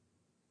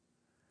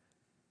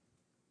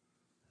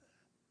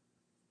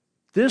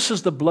 This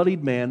is the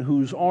bloodied man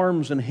whose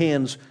arms and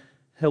hands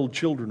held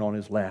children on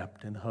his lap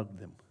and hugged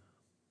them.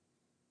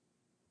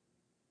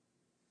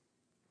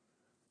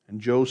 And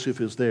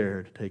Joseph is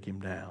there to take him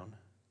down.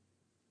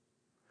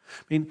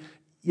 I mean,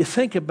 you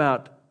think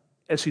about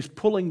as he's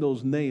pulling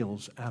those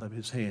nails out of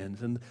his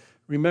hands and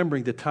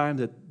remembering the time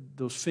that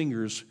those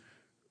fingers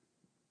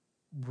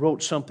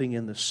wrote something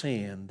in the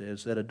sand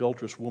as that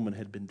adulterous woman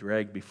had been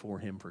dragged before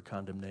him for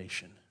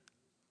condemnation.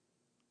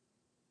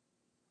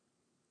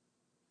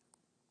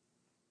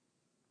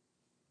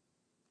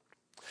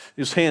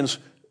 His hands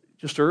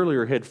just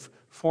earlier had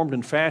formed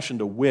and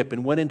fashioned a whip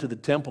and went into the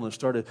temple and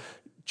started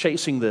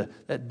chasing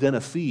that den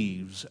of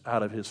thieves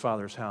out of his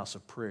father's house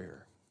of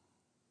prayer.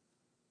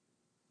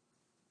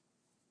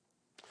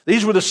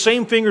 These were the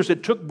same fingers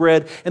that took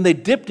bread and they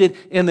dipped it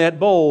in that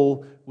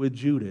bowl with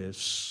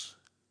Judas.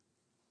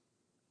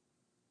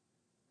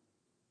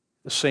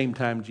 The same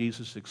time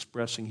Jesus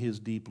expressing his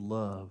deep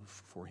love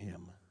for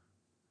him.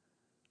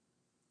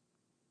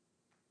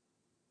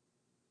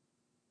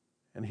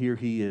 And here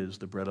he is,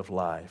 the bread of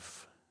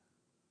life,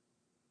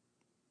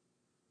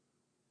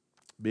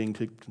 being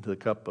taken to the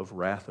cup of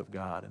wrath of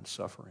God and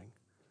suffering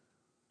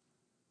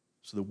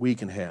so that we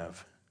can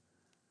have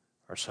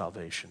our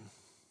salvation.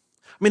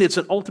 I mean, it's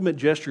an ultimate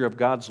gesture of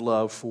God's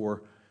love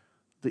for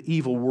the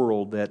evil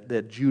world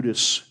that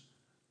Judas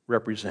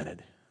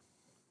represented.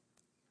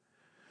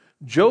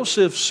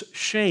 Joseph's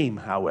shame,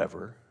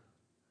 however,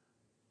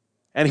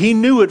 and he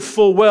knew it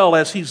full well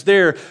as he's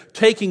there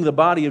taking the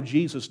body of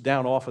Jesus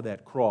down off of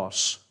that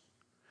cross,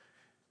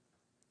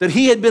 that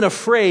he had been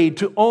afraid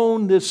to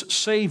own this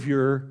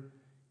Savior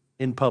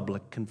in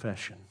public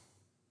confession.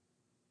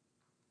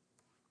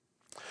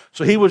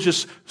 So he was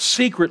just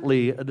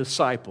secretly a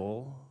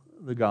disciple,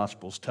 the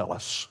Gospels tell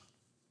us.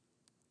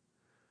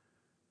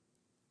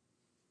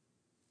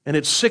 And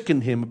it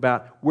sickened him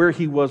about where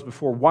he was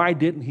before. Why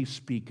didn't he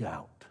speak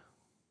out?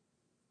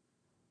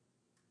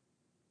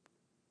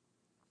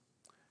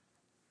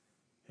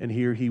 And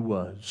here he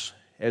was,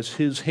 as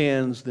his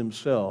hands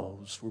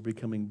themselves were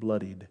becoming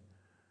bloodied.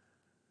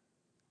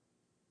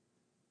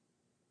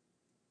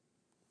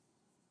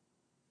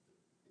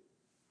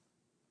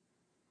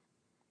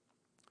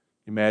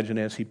 Imagine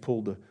as he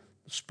pulled the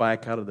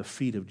spike out of the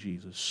feet of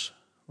Jesus,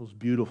 those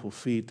beautiful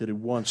feet that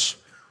had once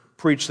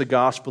preached the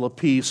gospel of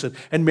peace,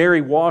 and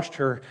Mary washed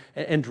her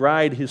and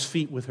dried his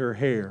feet with her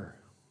hair.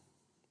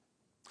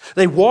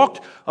 They walked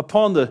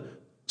upon the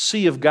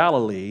Sea of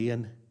Galilee,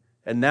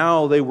 and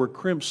now they were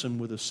crimson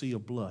with a sea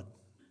of blood.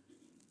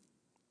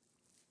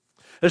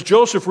 As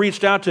Joseph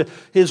reached out to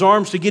his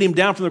arms to get him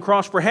down from the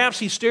cross, perhaps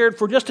he stared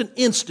for just an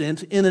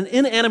instant in an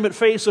inanimate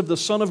face of the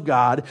Son of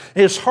God.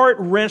 His heart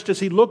wrenched as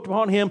he looked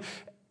upon him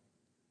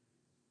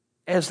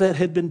as that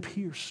had been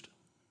pierced.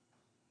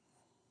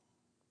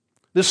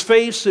 This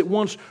face that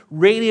once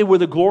radiated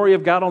with the glory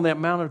of God on that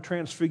Mount of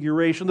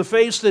Transfiguration, the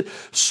face that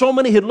so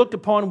many had looked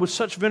upon with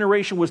such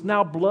veneration was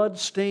now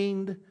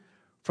blood-stained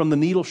from the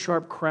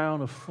needle-sharp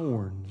crown of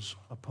thorns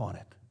upon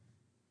it.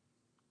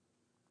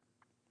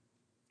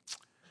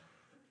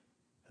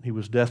 And he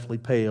was deathly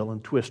pale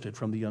and twisted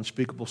from the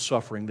unspeakable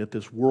suffering that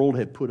this world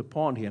had put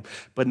upon him.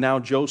 But now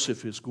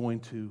Joseph is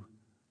going to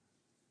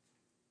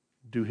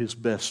do his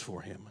best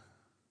for him.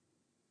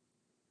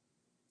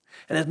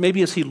 And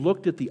maybe as he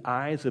looked at the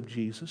eyes of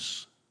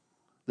Jesus,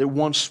 that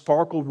once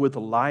sparkled with the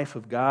life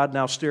of God,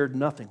 now stared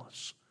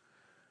nothingless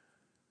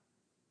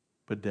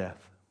but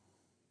death.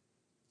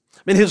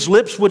 I mean, his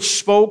lips which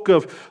spoke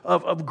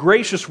of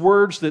gracious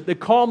words that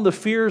calmed the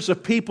fears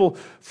of people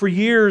for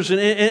years,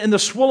 and the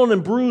swollen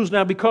and bruised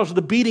now because of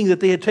the beating that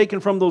they had taken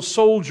from those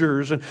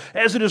soldiers. And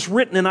as it is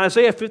written in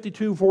Isaiah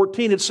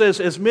 52:14, it says,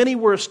 "As many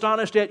were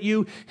astonished at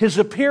you, his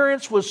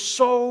appearance was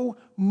so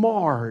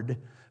marred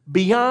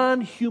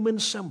beyond human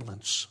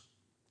semblance,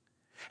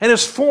 and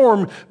his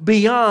form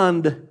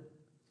beyond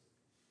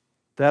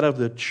that of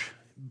the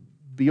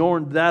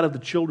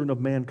children of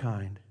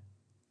mankind."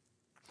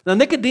 Now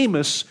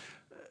Nicodemus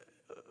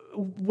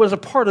was a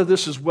part of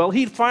this as well.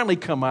 He'd finally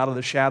come out of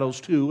the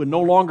shadows too, and no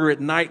longer at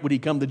night would he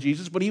come to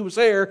Jesus, but he was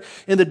there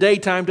in the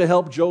daytime to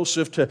help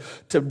Joseph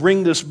to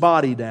bring this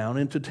body down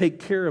and to take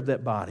care of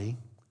that body.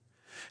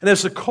 And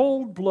as the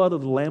cold blood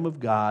of the Lamb of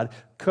God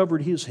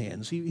covered his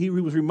hands, he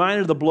was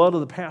reminded of the blood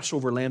of the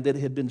Passover lamb that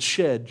had been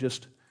shed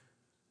just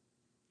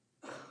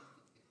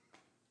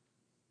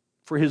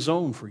for his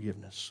own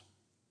forgiveness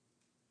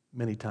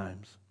many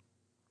times.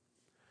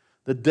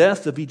 The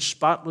death of each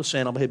spotless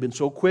animal had been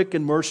so quick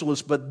and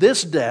merciless, but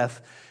this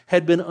death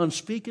had been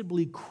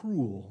unspeakably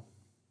cruel.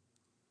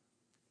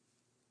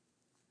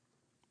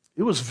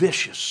 It was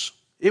vicious.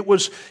 It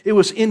was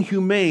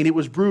inhumane. It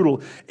was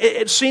brutal.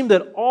 It seemed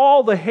that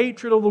all the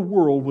hatred of the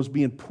world was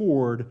being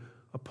poured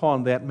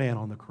upon that man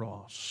on the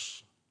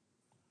cross.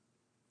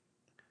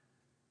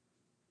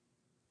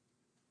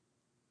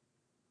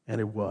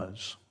 And it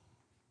was.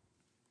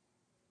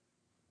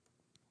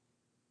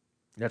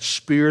 That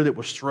spear that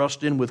was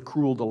thrust in with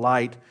cruel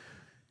delight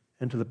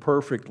into the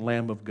perfect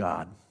Lamb of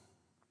God.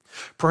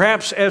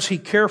 Perhaps as he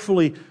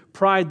carefully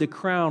pried the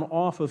crown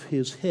off of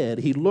his head,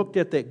 he looked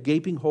at that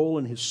gaping hole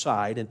in his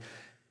side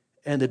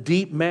and the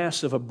deep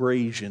mass of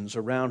abrasions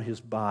around his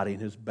body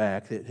and his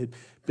back that had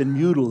been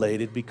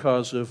mutilated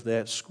because of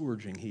that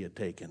scourging he had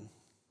taken.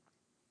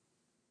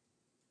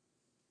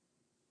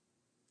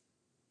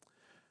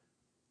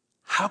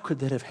 How could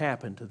that have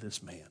happened to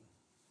this man?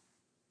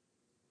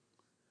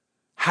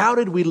 How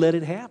did we let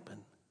it happen?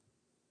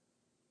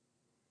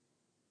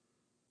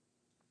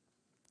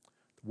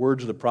 The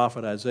words of the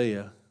prophet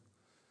Isaiah,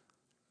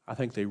 I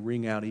think they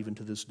ring out even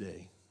to this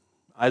day.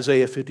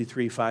 Isaiah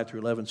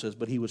 53:5-11 says,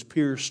 "But he was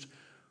pierced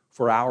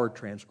for our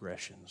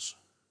transgressions.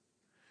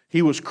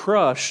 He was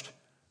crushed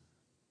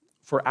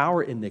for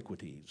our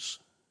iniquities.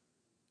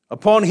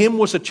 Upon him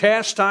was a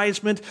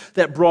chastisement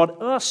that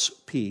brought us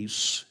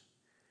peace,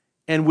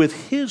 and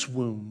with his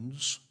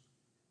wounds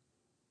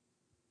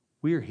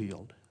we're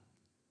healed.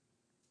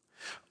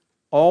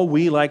 All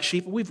we like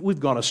sheep, we've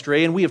gone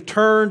astray, and we have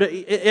turned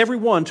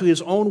everyone to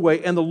his own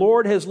way, and the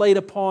Lord has laid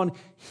upon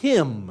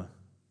him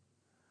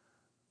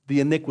the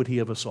iniquity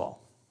of us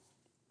all."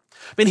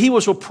 I mean, he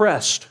was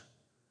oppressed,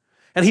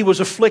 and he was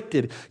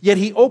afflicted, yet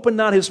he opened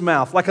not his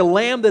mouth. Like a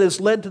lamb that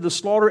is led to the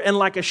slaughter, and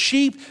like a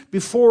sheep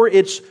before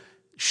its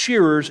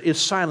shearers is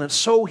silent,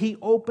 so he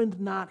opened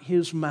not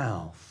his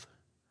mouth.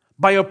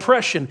 By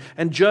oppression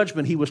and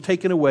judgment he was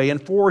taken away,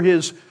 and for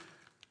his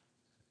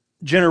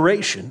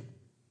generation,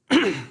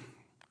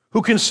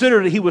 who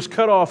considered that he was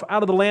cut off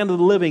out of the land of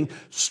the living,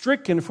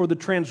 stricken for the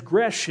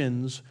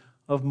transgressions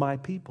of my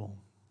people.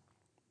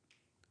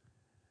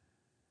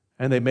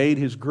 And they made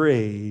his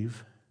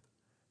grave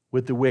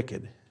with the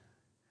wicked,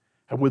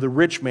 and with a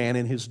rich man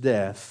in his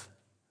death,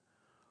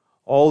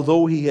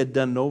 although he had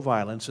done no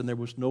violence, and there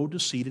was no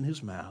deceit in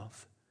his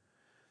mouth,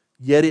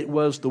 yet it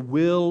was the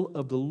will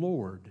of the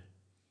Lord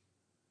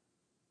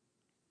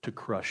to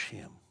crush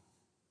him.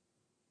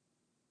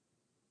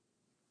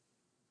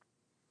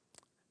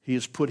 He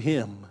has put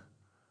him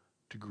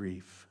to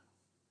grief.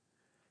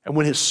 And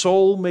when his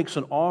soul makes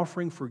an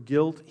offering for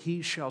guilt,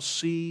 he shall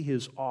see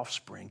his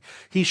offspring.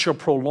 He shall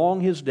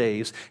prolong his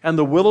days, and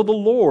the will of the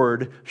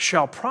Lord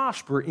shall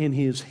prosper in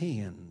his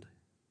hand.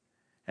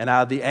 And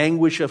out of the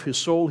anguish of his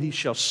soul he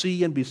shall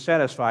see and be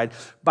satisfied.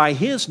 By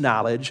his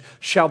knowledge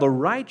shall the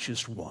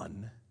righteous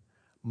one,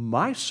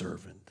 my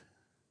servant,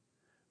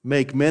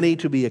 make many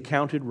to be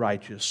accounted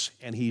righteous,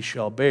 and he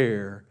shall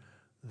bear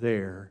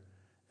their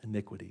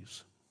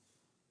iniquities.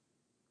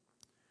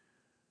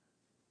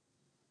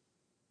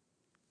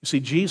 You see,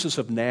 Jesus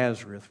of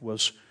Nazareth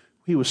was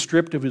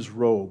stripped of his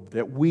robe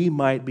that we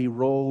might be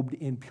robed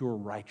in pure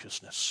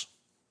righteousness.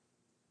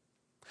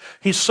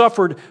 He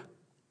suffered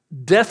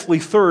deathly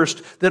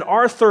thirst that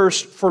our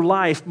thirst for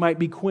life might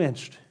be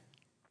quenched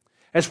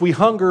as we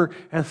hunger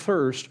and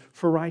thirst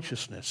for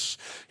righteousness.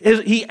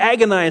 He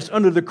agonized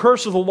under the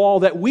curse of the law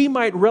that we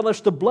might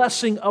relish the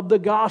blessing of the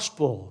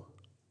gospel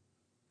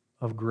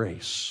of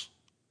grace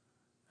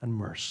and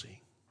mercy.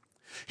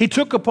 He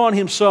took upon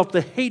himself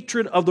the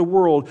hatred of the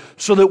world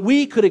so that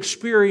we could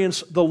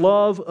experience the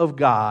love of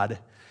God.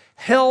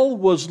 Hell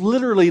was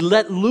literally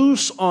let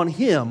loose on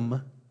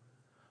him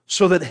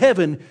so that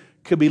heaven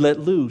could be let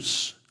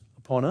loose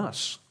upon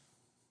us.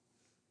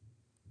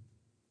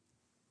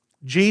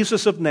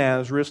 Jesus of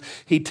Nazareth,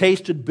 he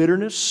tasted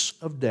bitterness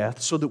of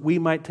death so that we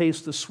might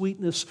taste the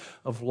sweetness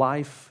of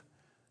life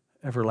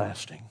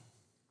everlasting.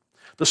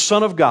 The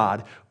Son of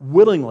God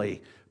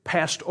willingly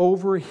passed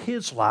over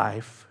his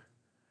life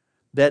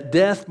that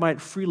death might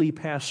freely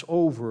pass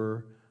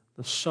over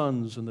the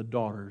sons and the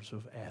daughters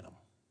of Adam.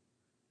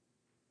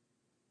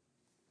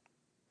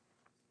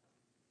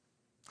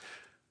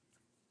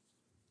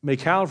 May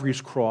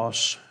Calvary's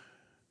cross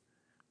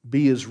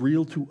be as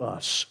real to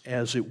us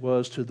as it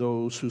was to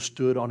those who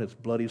stood on its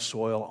bloody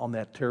soil on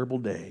that terrible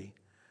day.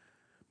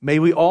 May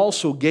we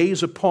also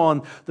gaze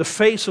upon the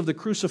face of the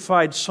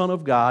crucified Son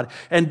of God,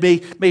 and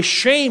may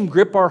shame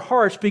grip our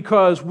hearts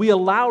because we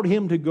allowed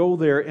Him to go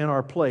there in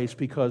our place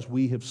because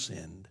we have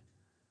sinned.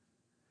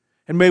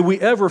 And may we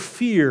ever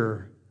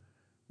fear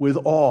with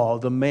awe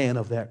the man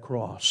of that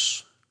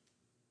cross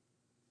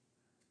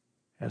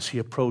as He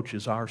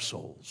approaches our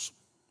souls.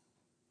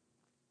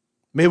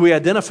 May we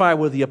identify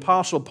with the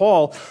Apostle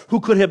Paul, who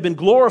could have been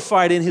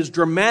glorified in his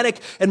dramatic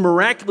and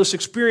miraculous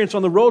experience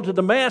on the road to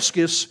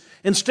Damascus.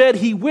 Instead,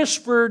 he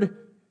whispered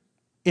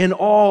in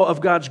awe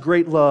of God's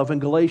great love in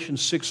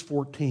Galatians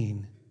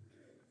 6:14.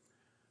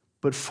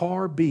 But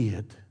far be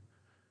it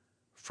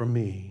from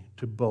me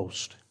to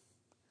boast,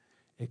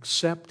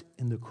 except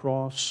in the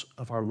cross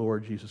of our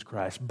Lord Jesus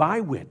Christ,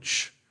 by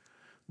which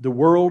the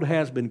world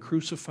has been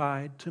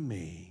crucified to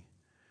me,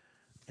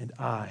 and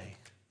I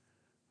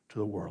to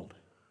the world.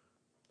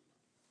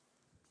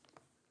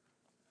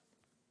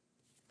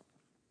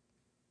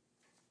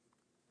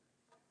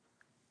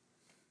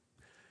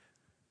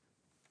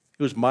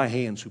 It was my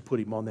hands who put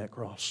Him on that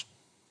cross.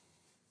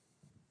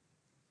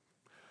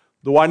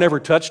 Though I never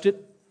touched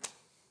it,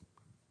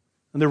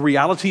 and the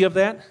reality of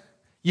that,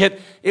 yet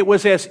it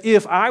was as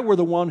if I were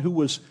the one who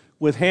was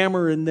with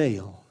hammer and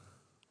nail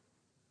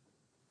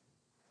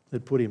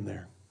that put Him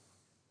there.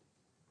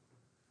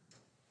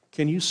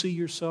 Can you see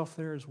yourself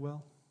there as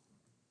well?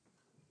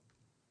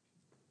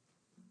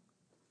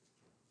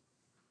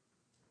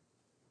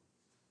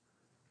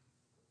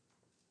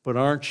 But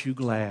aren't you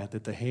glad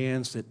that the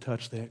hands that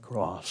touched that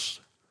cross,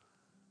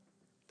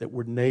 that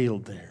were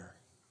nailed there,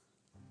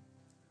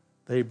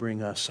 they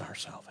bring us our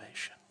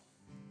salvation?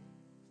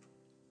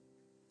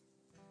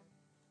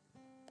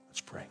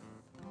 Let's pray.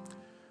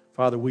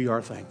 Father, we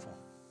are thankful.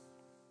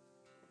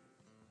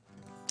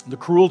 The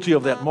cruelty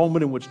of that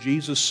moment in which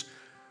Jesus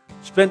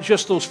spent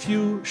just those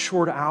few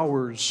short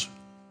hours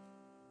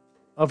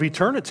of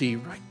eternity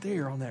right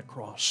there on that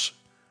cross.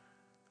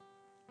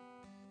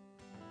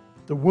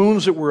 The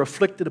wounds that were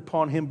afflicted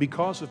upon Him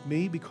because of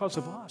me, because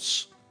of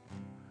us.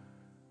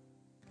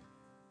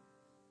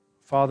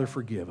 Father,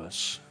 forgive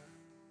us.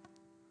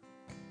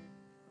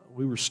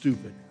 We were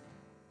stupid.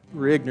 We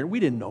were ignorant.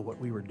 We didn't know what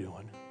we were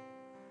doing.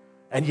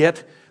 And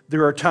yet,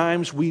 there are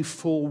times we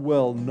full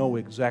well know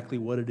exactly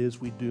what it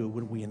is we do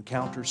when we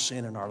encounter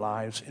sin in our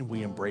lives and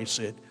we embrace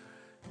it.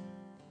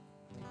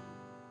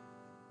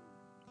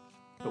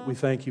 But we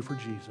thank You for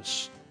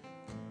Jesus.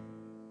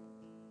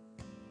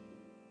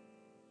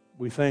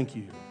 We thank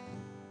You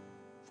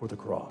for the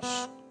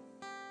cross.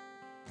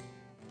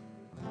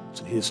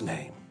 It's in His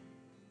name.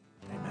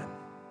 Amen.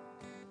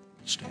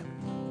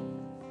 Stand.